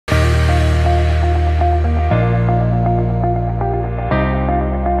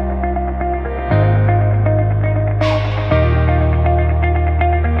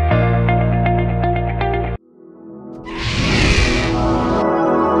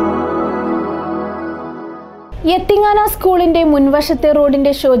യത്തിങ്ങാന സ്കൂളിന്റെ മുൻവശത്തെ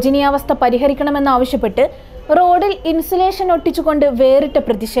റോഡിന്റെ ശോചനീയാവസ്ഥ പരിഹരിക്കണമെന്നാവശ്യപ്പെട്ട് റോഡിൽ ഇൻസുലേഷൻ ഒട്ടിച്ചുകൊണ്ട് വേറിട്ട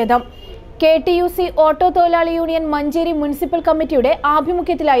പ്രതിഷേധം. KTUC ഓട്ടോ തൊഴിലാളി യൂണിയൻ മഞ്ചേരി മുനിസിപ്പൽ കമ്മിറ്റിയുടെ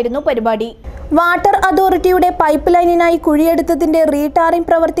ആഭിമുഖ്യത്തിലായിരുന്നു പരിപാടി. വാട്ടർ അതോറിറ്റിയുടെ പൈപ്പ് ലൈനിനായി കുഴിയെടുത്തതിന്റെ റീടാറിംഗ്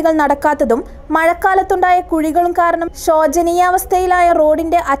പ്രവൃത്തികൾ നടക്കാത്തതും മഴക്കാലത്തുണ്ടായ കുഴികളും കാരണം ശോചനീയാവസ്ഥയിലായ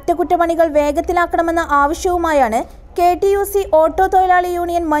റോഡിന്റെ അറ്റകുറ്റപ്പണികൾ വേഗത്തിലാക്കണമെന്ന ആവശ്യവുമായാണ് KTUC ഓട്ടോ തൊഴിലാളി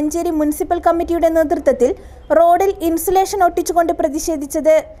യൂണിയൻ മഞ്ചേരി മുനിസിപ്പൽ കമ്മിറ്റിയുടെ നേതൃത്വത്തിൽ റോഡിൽ ഇൻസുലേഷൻ ഒട്ടിച്ചുകൊണ്ട്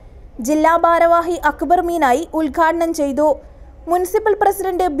പ്രതിഷേധിച്ചത്. ജില്ലാ ഭാരവാഹി അക്ബർ മീനായി ഉദ്ഘാടനം ചെയ്തു. മുനിസിപ്പൽ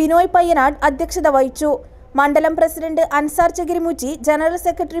പ്രസിഡന്റ് ബിനോയ് പയ്യനാട് അധ്യക്ഷത വഹിച്ചു. മണ്ഡലം president Ansar ചകിരിമുച്ചി, general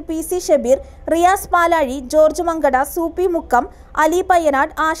secretary PC Shabeer, Riyas പാലാഴി, ജോർജ് മങ്കട, സൂപ്പി മുക്കം, അലി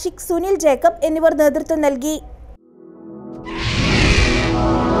പയ്യനാട്, ആഷിഖ്, സുനിൽ ജേക്കബ് എന്നിവർ നേതൃത്വം നൽകി.